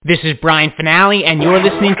This is Brian Finale, and you're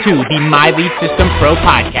listening to the My Lead System Pro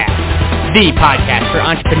podcast, the podcast for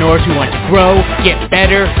entrepreneurs who want to grow, get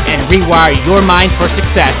better, and rewire your mind for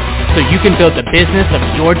success so you can build the business of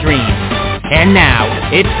your dreams. And now,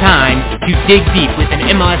 it's time to dig deep with an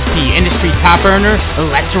MLSP industry top earner.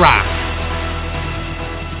 Let's rock.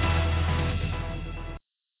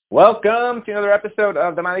 Welcome to another episode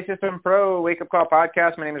of the My Lead System Pro Wake Up Call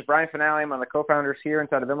podcast. My name is Brian Finale. I'm one of the co-founders here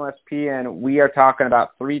inside of MLSP, and we are talking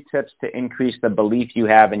about 3 tips to increase the belief you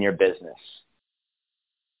have in your business.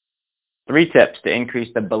 3 tips to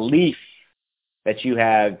increase the belief that you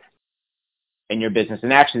have in your business.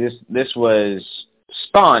 And actually, this was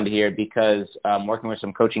spawned here because working with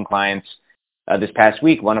some coaching clients this past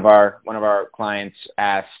week, one of our clients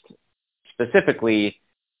asked specifically,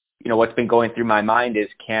 you know, what's been going through my mind is,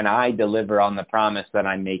 can I deliver on the promise that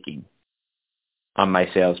I'm making on my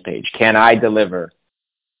sales page? Can I deliver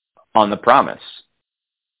on the promise?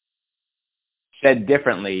 Said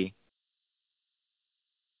differently,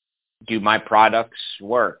 do my products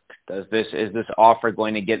work? Is this offer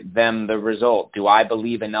going to get them the result? Do I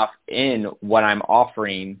believe enough in what I'm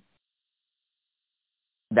offering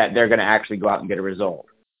that they're going to actually go out and get a result?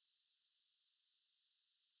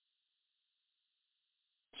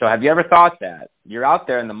 So have you ever thought that? You're out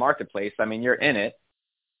there in the marketplace. I mean, you're in it.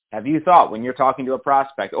 Have you thought when you're talking to a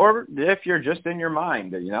prospect, or if you're just in your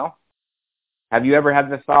mind, you know, have you ever had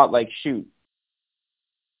the thought like, shoot,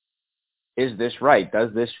 is this right?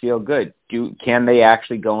 Does this feel good? Can they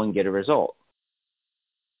actually go and get a result?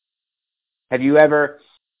 Have you ever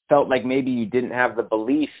felt like maybe you didn't have the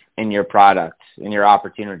belief in your product, in your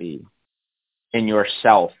opportunity, in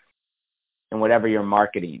yourself, in whatever you're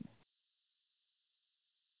marketing?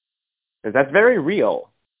 Because that's very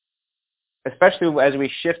real, especially as we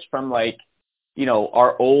shift from, like, you know,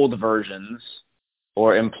 our old versions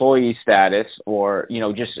or employee status or, you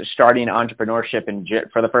know, just starting entrepreneurship and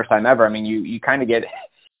for the first time ever. I mean, you kind of get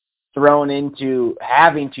thrown into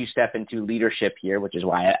having to step into leadership here, which is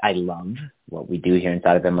why I love what we do here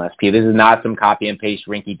inside of MLSP. This is not some copy and paste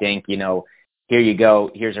rinky dink, you know, here you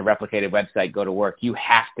go, here's a replicated website, go to work. You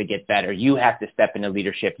have to get better. You have to step into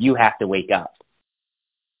leadership. You have to wake up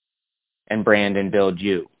and brand and build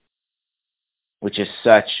you, which is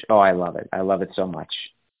such, I love it. I love it so much.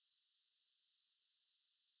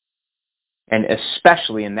 And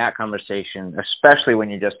especially in that conversation, especially when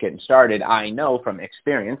you're just getting started, I know from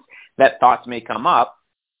experience that thoughts may come up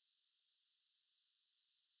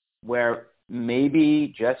where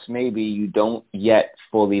maybe, just maybe, you don't yet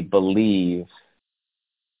fully believe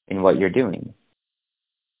in what you're doing.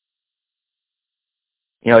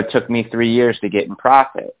 You know, it took me 3 years to get in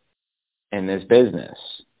profit in this business,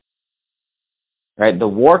 right? The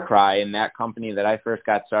war cry in that company that I first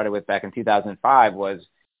got started with back in 2005 was,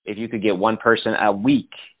 if you could get one person a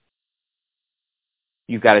week,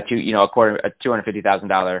 you've got a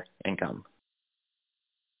 $250,000 income.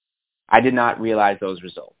 I did not realize those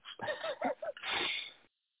results.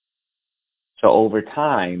 So over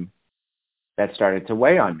time, that started to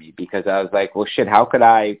weigh on me because I was like, well, shit, how could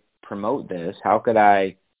I promote this? How could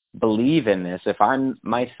I believe in this if I'm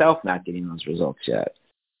myself not getting those results yet?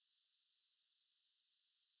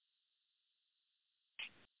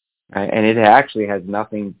 Right? And it actually has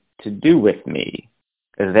nothing to do with me,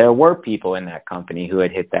 because there were people in that company who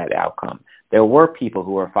had hit that outcome. There were people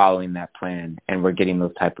who were following that plan and were getting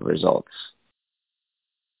those type of results.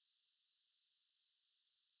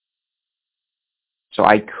 So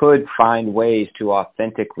I could find ways to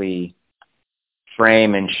authentically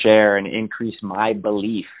frame and share and increase my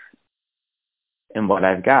belief in what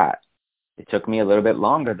I've got. It took me a little bit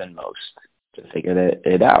longer than most to figure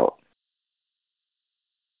it out.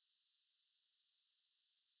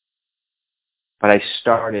 But I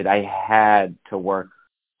had to work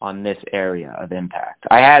on this area of impact.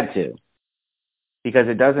 I had to. Because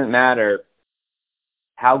it doesn't matter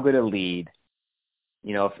how good a lead,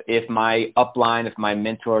 you know, if my upline, if my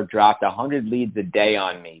mentor dropped 100 leads a day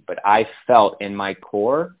on me, but I felt in my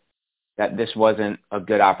core that this wasn't a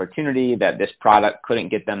good opportunity, that this product couldn't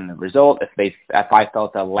get them the result, if I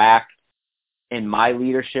felt a lack in my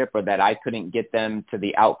leadership or that I couldn't get them to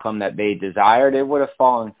the outcome that they desired, it would have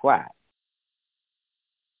fallen flat.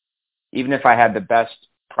 Even if I had the best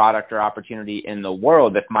product or opportunity in the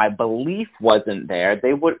world, if my belief wasn't there,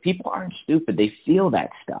 people aren't stupid. They feel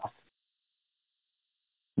that stuff.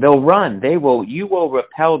 They'll run. You will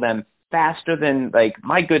repel them faster than, like,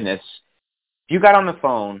 my goodness. If you got on the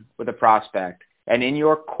phone with a prospect and in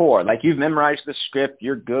your core, like, you've memorized the script,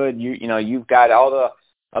 you're good, you know, you've got all the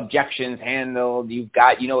objections handled, you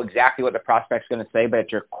know exactly what the prospect's going to say, but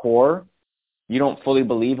at your core, you don't fully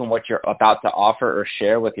believe in what you're about to offer or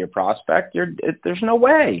share with your prospect, there's no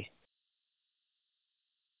way.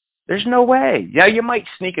 There's no way. Yeah, you might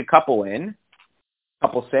sneak a couple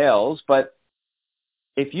sales, but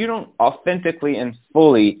if you don't authentically and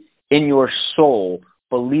fully in your soul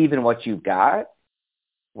believe in what you've got,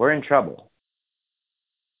 we're in trouble.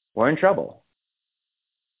 We're in trouble.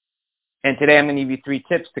 And today I'm going to give you 3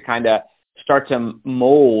 tips to kind of start to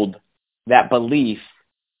mold that belief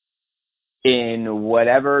in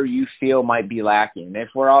whatever you feel might be lacking. If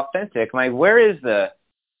we're authentic, like where is the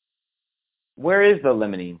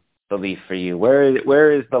limiting belief for you?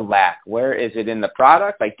 Where is the lack? Where is it in the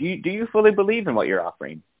product? Like do you fully believe in what you're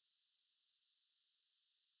offering?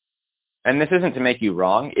 And this isn't to make you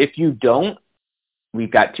wrong. If you don't,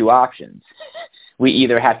 we've got 2 options. We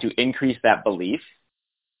either have to increase that belief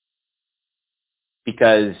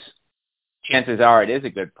because chances are it is a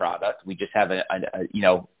good product. We just have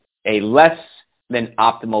a less than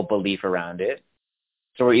optimal belief around it.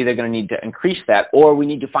 So we're either going to need to increase that or we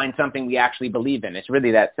need to find something we actually believe in. It's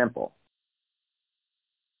really that simple.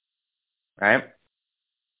 Right?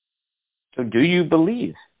 So do you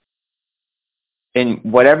believe in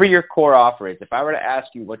whatever your core offer is? If I were to ask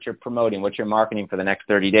you what you're promoting, what you're marketing for the next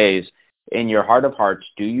 30 days, in your heart of hearts,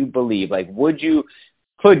 do you believe? Like,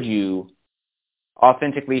 could you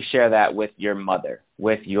authentically share that with your mother,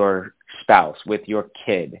 with your spouse, with your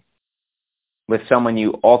kid, with someone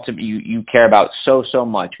you care about so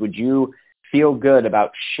much? Would you feel good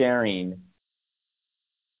about sharing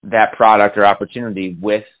that product or opportunity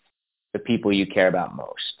with the people you care about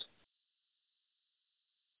most?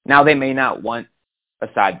 Now, they may not want a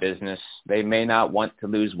side business. They may not want to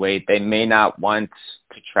lose weight. They may not want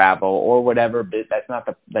to travel or whatever. But that's not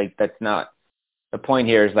the point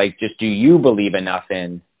here. Is like, just do you believe enough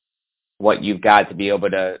in what you've got to be able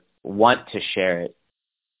to want to share it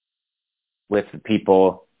with the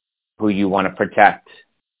people who you want to protect,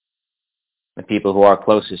 the people who are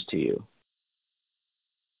closest to you?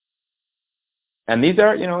 And these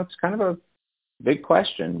are, it's kind of a big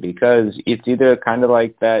question because it's either kind of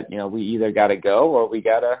like that, we either got to go or we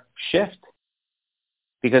got to shift,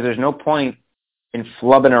 because there's no point in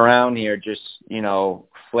flubbing around here, just,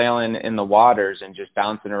 flailing in the waters and just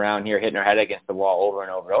bouncing around here, hitting our head against the wall over and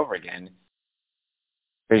over and over again.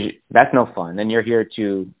 That's no fun. And you're here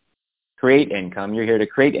to create income. You're here to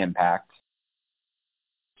create impact.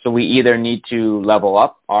 So we either need to level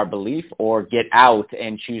up our belief or get out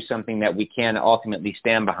and choose something that we can ultimately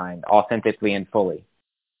stand behind authentically and fully.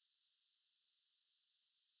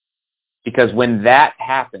 Because when that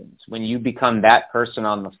happens, when you become that person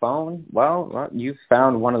on the phone, well, you've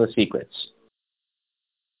found one of the secrets.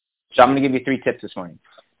 So I'm going to give you 3 tips this morning.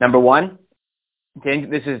 Number 1,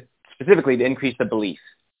 this is specifically to increase the belief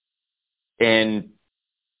in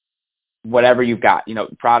whatever you've got,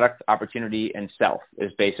 product, opportunity, and self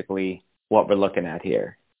is basically what we're looking at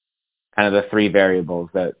here. Kind of the 3 variables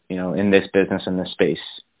that, in this business, in this space.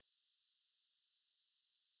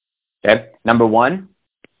 Okay. Number 1,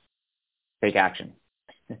 take action.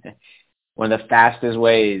 One of the fastest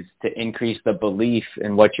ways to increase the belief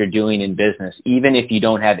in what you're doing in business, even if you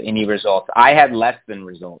don't have any results. I had less than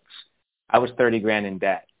results. I was 30 grand in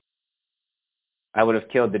debt. I would have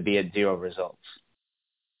killed to be at 0 results.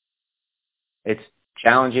 It's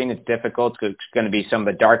challenging. It's difficult. It's going to be some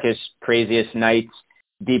of the darkest, craziest nights,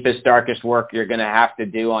 deepest, darkest work you're going to have to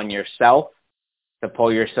do on yourself to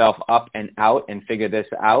pull yourself up and out and figure this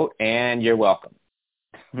out, and you're welcome.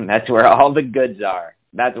 That's where all the goods are.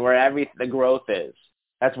 That's where the growth is.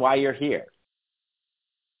 That's why you're here.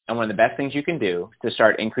 And one of the best things you can do to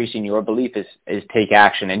start increasing your belief is take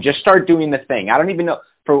action and just start doing the thing. I don't even know,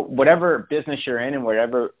 for whatever business you're in and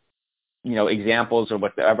whatever, examples or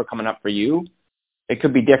whatever coming up for you, it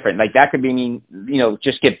could be different. Like that could be,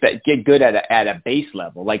 just get good at a base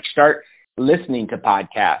level. Like start listening to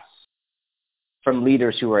podcasts from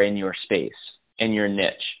leaders who are in your space, in your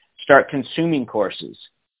niche. Start consuming courses.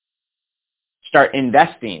 Start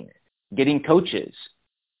investing, getting coaches.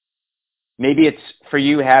 Maybe it's for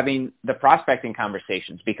you having the prospecting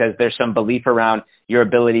conversations because there's some belief around your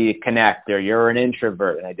ability to connect, or you're an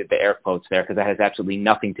introvert. And I did the air quotes there because that has absolutely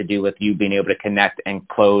nothing to do with you being able to connect and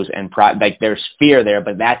close and like there's fear there,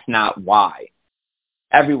 but that's not why.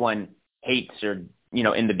 Everyone hates or,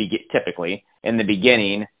 typically in the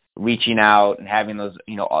beginning, reaching out and having those,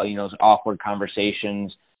 those awkward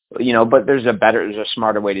conversations. But there's a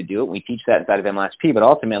smarter way to do it. We teach that inside of MLSP, but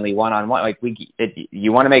ultimately one-on-one, like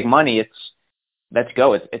you want to make money, let's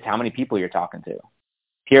go. It's how many people you're talking to,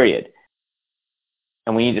 period.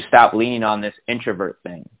 And we need to stop leaning on this introvert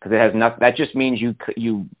thing because it has nothing. That just means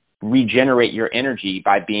you regenerate your energy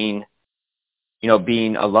by being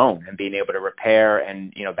being alone and being able to repair,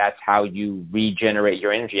 and, that's how you regenerate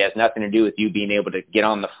your energy. It has nothing to do with you being able to get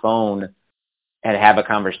on the phone and have a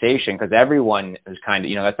conversation, because everyone is kind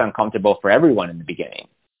of, that's uncomfortable for everyone in the beginning.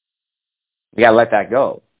 We got to let that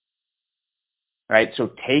go. Right?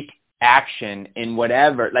 So take action in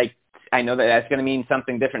whatever, like, I know that that's going to mean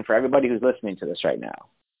something different for everybody who's listening to this right now.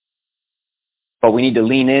 But we need to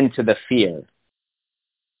lean into the fear,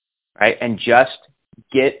 right? And just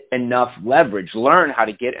get enough leverage. Learn how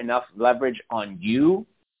to get enough leverage on you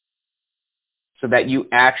so that you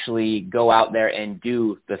actually go out there and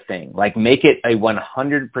do the thing. Like, make it a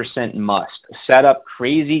 100% must. Set up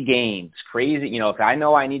crazy games, if I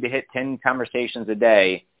know I need to hit 10 conversations a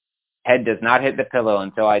day, head does not hit the pillow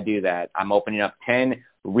until I do that. I'm opening up 10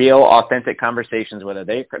 real, authentic conversations, whether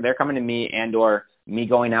they're coming to me and or me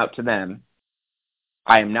going out to them.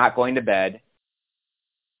 I am not going to bed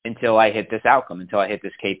until I hit this outcome, until I hit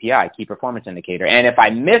this KPI, key performance indicator. And if I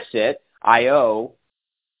miss it, I owe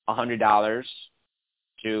 $100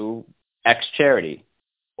 to X charity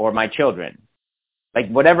or my children. Like,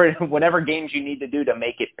 whatever games you need to do to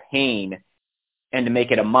make it pain and to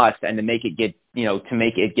make it a must and to make it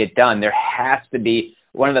get done, there has to be.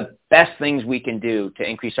 One of the best things we can do to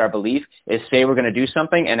increase our belief is say we're going to do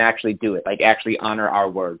something and actually do it, like actually honor our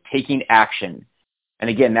word, taking action. And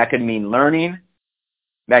again, that could mean learning,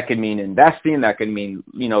 that could mean investing, that could mean,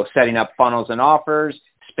 setting up funnels and offers,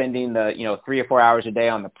 spending the, 3 or 4 hours a day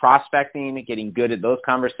on the prospecting, getting good at those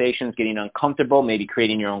conversations, getting uncomfortable, maybe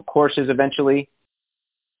creating your own courses eventually,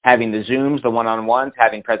 having the Zooms, the one-on-ones,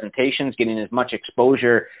 having presentations, getting as much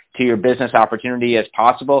exposure to your business opportunity as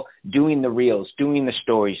possible, doing the reels, doing the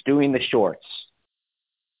stories, doing the shorts,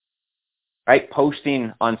 right?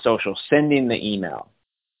 Posting on social, sending the email.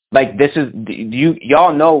 Like, this is,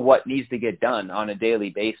 y'all know what needs to get done on a daily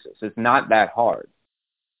basis. It's not that hard.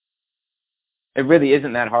 It really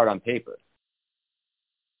isn't that hard on paper.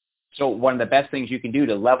 So one of the best things you can do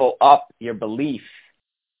to level up your belief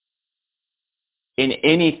in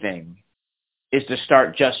anything is to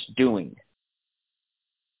start just doing.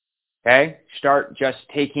 Okay? Start just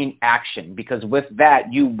taking action, because with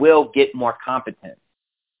that, you will get more competent.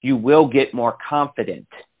 You will get more confident.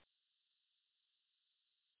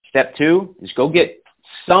 Step 2 is go get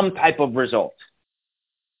some type of result.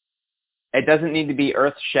 It doesn't need to be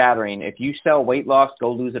earth-shattering. If you sell weight loss,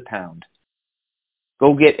 go lose a pound.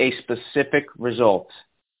 Go get a specific result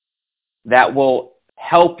that will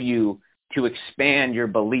help you to expand your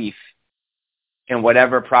belief in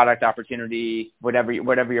whatever product opportunity, whatever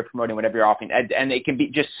you're promoting, whatever you're offering. And it can be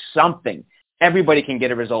just something. Everybody can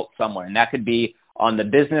get a result somewhere. And that could be on the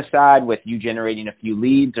business side with you generating a few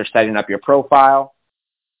leads or setting up your profile,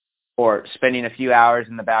 or spending a few hours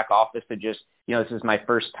in the back office to just, this is my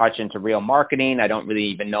first touch into real marketing. I don't really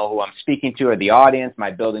even know who I'm speaking to or the audience, my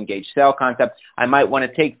build, engage, sell concept. I might want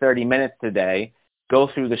to take 30 minutes today, go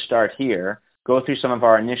through the Start Here, go through some of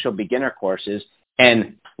our initial beginner courses,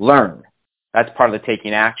 and learn. That's part of the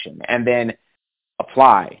taking action. And then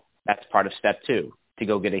apply. That's part of step 2, to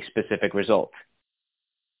go get a specific result.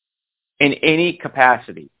 In any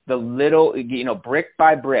capacity, the little, brick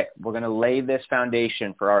by brick, we're going to lay this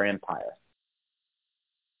foundation for our empire.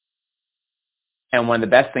 And one of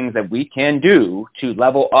the best things that we can do to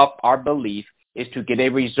level up our belief is to get a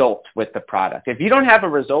result with the product. If you don't have a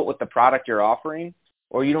result with the product you're offering,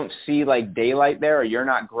 or you don't see like daylight there, or you're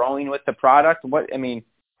not growing with the product,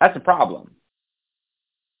 that's a problem.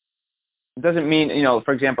 It doesn't mean,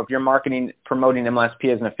 for example, if you're promoting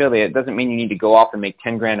MLSP as an affiliate, it doesn't mean you need to go off and make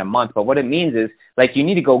 $10,000 a month. But what it means is, like, you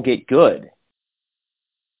need to go get good.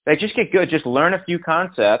 Like, just get good. Just learn a few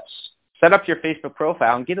concepts, set up your Facebook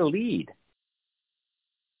profile, and get a lead.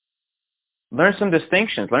 Learn some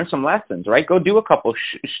distinctions, learn some lessons, right? Go do a couple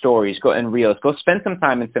stories, go and reels, go spend some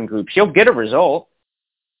time in some groups. You'll get a result,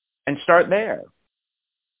 and start there.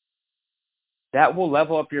 That will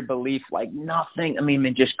level up your belief like nothing.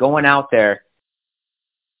 Just going out there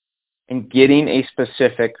and getting a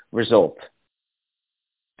specific result.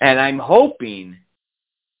 And I'm hoping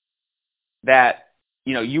that,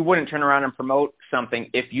 you wouldn't turn around and promote something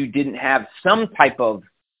if you didn't have some type of,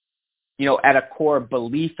 at a core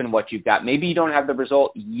belief in what you've got. Maybe you don't have the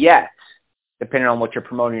result yet, depending on what you're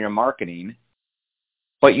promoting or marketing,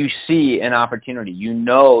 but you see an opportunity. You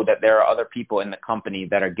know that there are other people in the company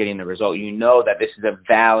that are getting the result. You know that this is a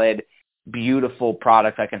valid, beautiful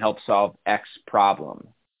product that can help solve X problem.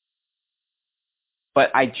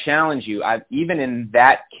 But I challenge you, even in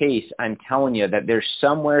that case, I'm telling you that there's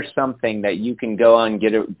somewhere something that you can go and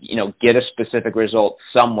get a specific result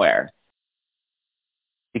somewhere,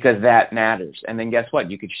 because that matters. And then guess what?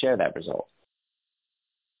 You could share that result.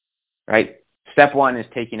 Right? Step one is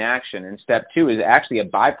taking action, and step two is actually a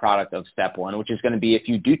byproduct of step one, which is going to be if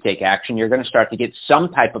you do take action, you're going to start to get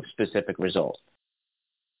some type of specific result.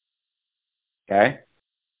 Okay?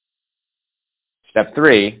 Step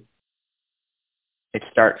three, it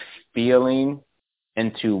starts feeling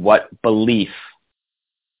into what belief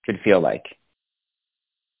could feel like.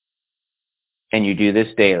 And you do this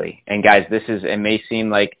daily. And guys, it may seem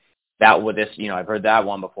like I've heard that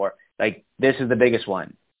one before. Like, this is the biggest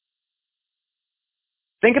one.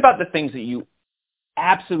 Think about the things that you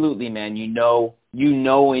absolutely, man, you know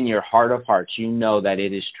in your heart of hearts, you know that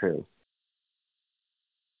it is true.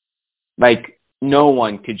 Like, no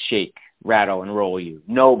one could shake, rattle, and roll you.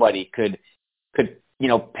 Nobody could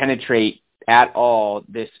penetrate at all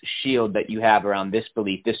this shield that you have around this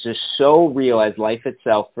belief. This is so real as life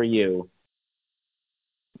itself for you.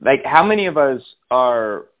 Like, how many of us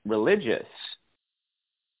are religious?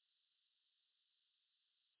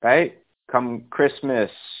 Right? Come Christmas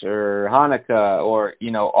or Hanukkah or,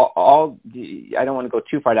 I don't want to go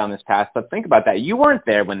too far down this path, but think about that. You weren't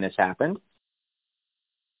there when this happened.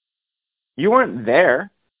 You weren't there.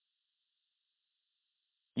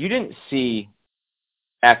 You didn't see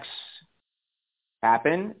X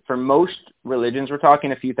happen. For most religions, we're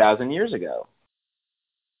talking a few thousand years ago.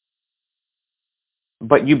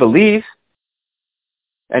 But you believe,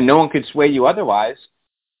 and no one could sway you otherwise.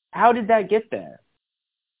 How did that get there?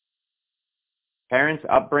 Parents,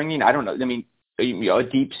 upbringing, I don't know. I mean, a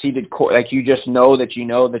deep-seated core, like you just know that you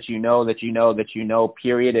know that you know that you know that you know,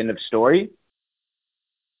 period, end of story.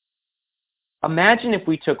 Imagine if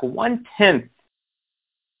we took 1/10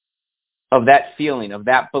 of that feeling, of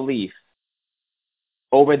that belief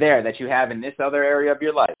over there that you have in this other area of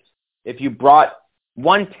your life. If you brought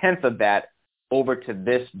 1/10 of that over to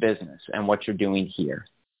this business and what you're doing here.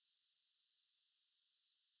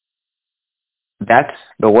 That's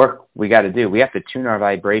the work we got to do. We have to tune our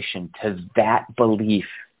vibration to that belief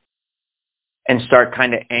and start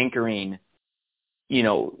kind of anchoring,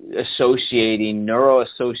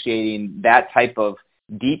 neuroassociating that type of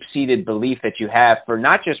deep-seated belief that you have for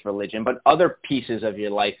not just religion, but other pieces of your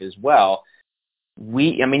life as well.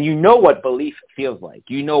 You know what belief feels like.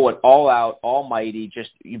 You know what all out, almighty, just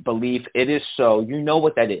you believe it is so. You know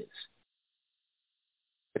what that is.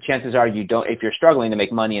 But chances are you don't, if you're struggling to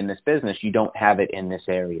make money in this business, you don't have it in this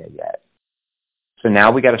area yet. So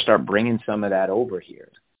now we got to start bringing some of that over here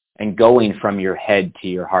and going from your head to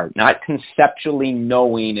your heart, not conceptually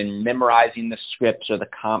knowing and memorizing the scripts or the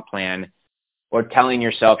comp plan or telling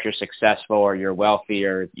yourself you're successful or you're wealthy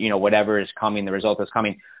or, whatever is coming, the result is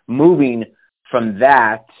coming. Moving from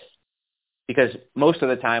that, because most of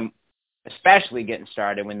the time, especially getting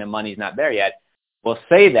started when the money's not there yet, we'll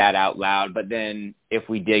say that out loud, but then if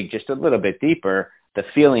we dig just a little bit deeper, the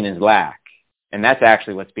feeling is lack. And that's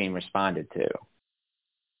actually what's being responded to.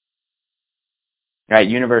 Right?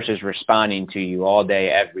 Universe is responding to you all day,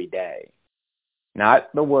 every day.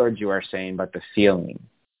 Not the words you are saying, but the feeling.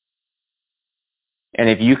 And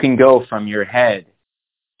if you can go from your head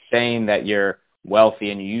saying that you're wealthy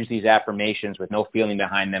and you use these affirmations with no feeling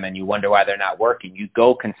behind them and you wonder why they're not working, you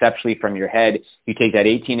go conceptually from your head, you take that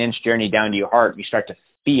 18-inch journey down to your heart, you start to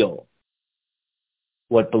feel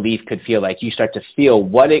what belief could feel like. You start to feel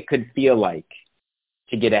what it could feel like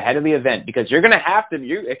to get ahead of the event, because you're going to have to,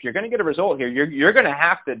 if you're going to get a result here, you're going to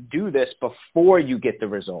have to do this before you get the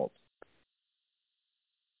result.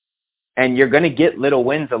 And you're going to get little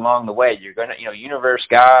wins along the way. You're going to, universe,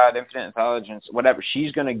 God, infinite intelligence, whatever.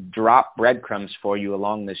 She's going to drop breadcrumbs for you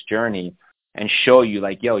along this journey and show you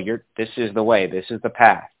like, this is the way, this is the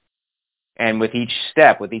path. And with each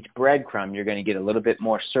step, with each breadcrumb, you're going to get a little bit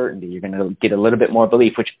more certainty. You're going to get a little bit more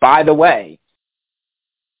belief, which, by the way,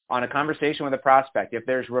 on a conversation with a prospect, if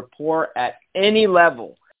there's rapport at any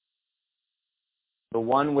level, the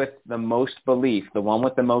one with the most belief, the one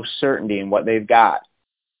with the most certainty in what they've got,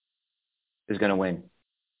 is going to win.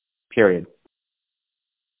 Period.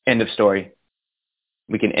 End of story.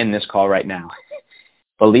 We can end this call right now.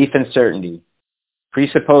 Belief and certainty,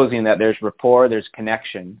 presupposing that there's rapport, there's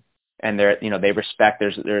connection, and they respect.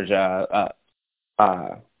 There's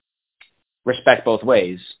respect both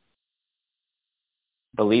ways.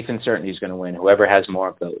 Belief and certainty is going to win. Whoever has more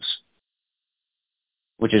of those,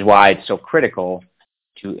 which is why it's so critical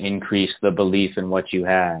to increase the belief in what you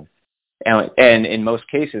have. And in most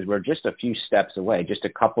cases, we're just a few steps away, just a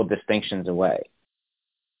couple distinctions away.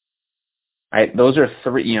 Right? Those are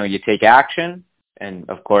three, you take action, and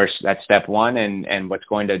of course, that's step one, and what's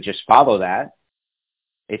going to just follow that,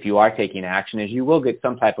 if you are taking action, is you will get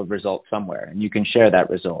some type of result somewhere, and you can share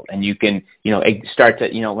that result, and you can, start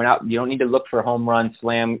to, you don't need to look for home runs,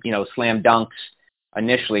 slam dunks,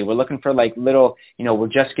 initially. We're looking for like little, we're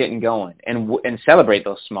just getting going, and celebrate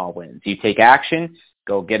those small wins. You take action,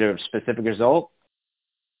 go get a specific result,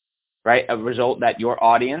 right? A result that your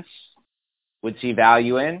audience would see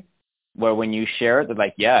value in, where when you share it, they're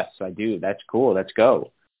like, yes, I do. That's cool. Let's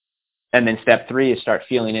go. And then step 3 is start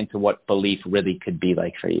feeling into what belief really could be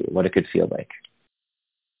like for you, what it could feel like.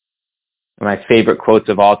 One of my favorite quotes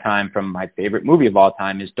of all time from my favorite movie of all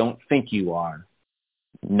time is, don't think you are,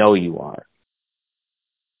 know you are.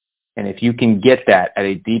 And if you can get that at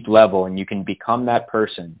a deep level and you can become that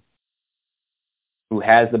person who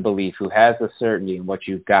has the belief, who has the certainty in what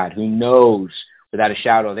you've got, who knows without a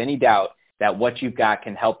shadow of any doubt that what you've got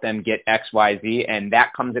can help them get X, Y, Z, and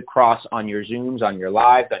that comes across on your Zooms, on your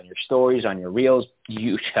lives, on your stories, on your reels,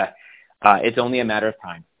 it's only a matter of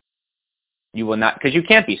time. You will not, because you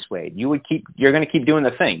can't be swayed. You're going to keep doing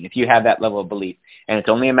the thing if you have that level of belief, and it's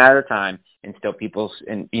only a matter of time until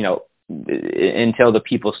until the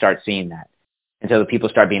people start seeing that, until the people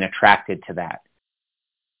start being attracted to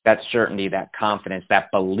that certainty, that confidence, that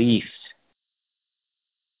belief.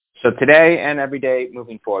 So today and every day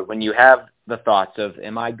moving forward, when you have the thoughts of,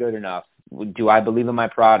 am I good enough? Do I believe in my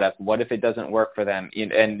product? What if it doesn't work for them?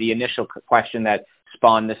 And the initial question that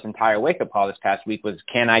spawned this entire wake-up call this past week was,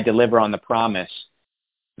 can I deliver on the promise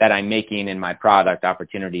that I'm making in my product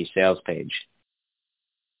opportunity sales page?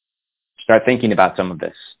 Start thinking about some of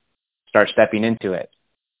this. Start stepping into it.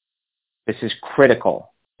 This is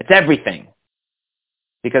critical. It's everything.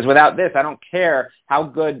 Because without this, I don't care how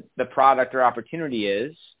good the product or opportunity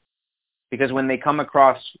is, because when they come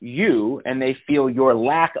across you and they feel your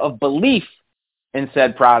lack of belief in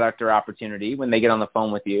said product or opportunity, when they get on the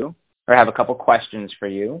phone with you or have a couple questions for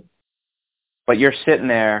you, but you're sitting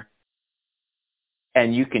there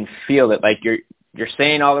and you can feel it, like you're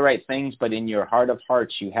saying all the right things, but in your heart of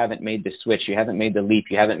hearts, you haven't made the switch, you haven't made the leap,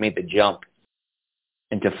 you haven't made the jump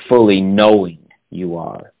into fully knowing you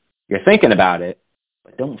are. You're thinking about it,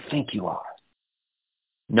 but don't think you are.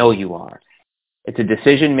 Know you are. It's a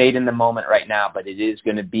decision made in the moment right now, but it is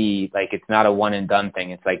going to be like, it's not a one and done thing.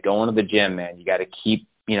 It's like going to the gym, man. You got to keep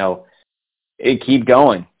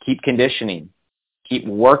going, keep conditioning, keep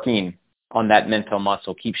working on that mental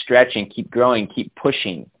muscle, keep stretching, keep growing, keep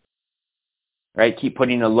pushing, right? Keep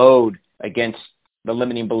putting a load against the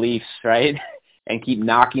limiting beliefs, right? And keep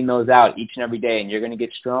knocking those out each and every day. And you're going to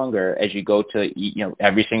get stronger as you go to,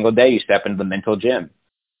 every single day you step into the mental gym.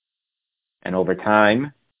 And over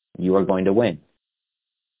time, you are going to win.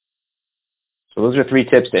 So those are 3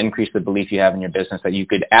 tips to increase the belief you have in your business that you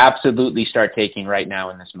could absolutely start taking right now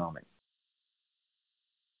in this moment.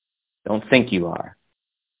 Don't think you are.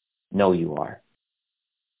 Know you are.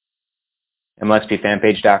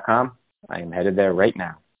 MLSPfanpage.com. I am headed there right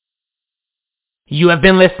now. You have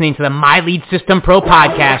been listening to the My Lead System Pro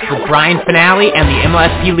podcast with Brian Finale and the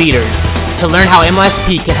MLSP leaders. To learn how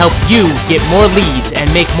MLSP can help you get more leads and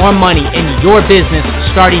make more money in your business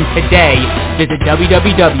starting today, visit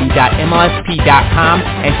www.mlsp.com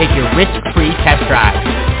and take your risk-free test drive.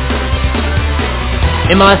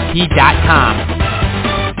 MLSP.com.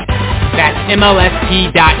 That's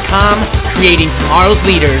MLSP.com, creating tomorrow's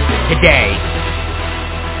leaders today.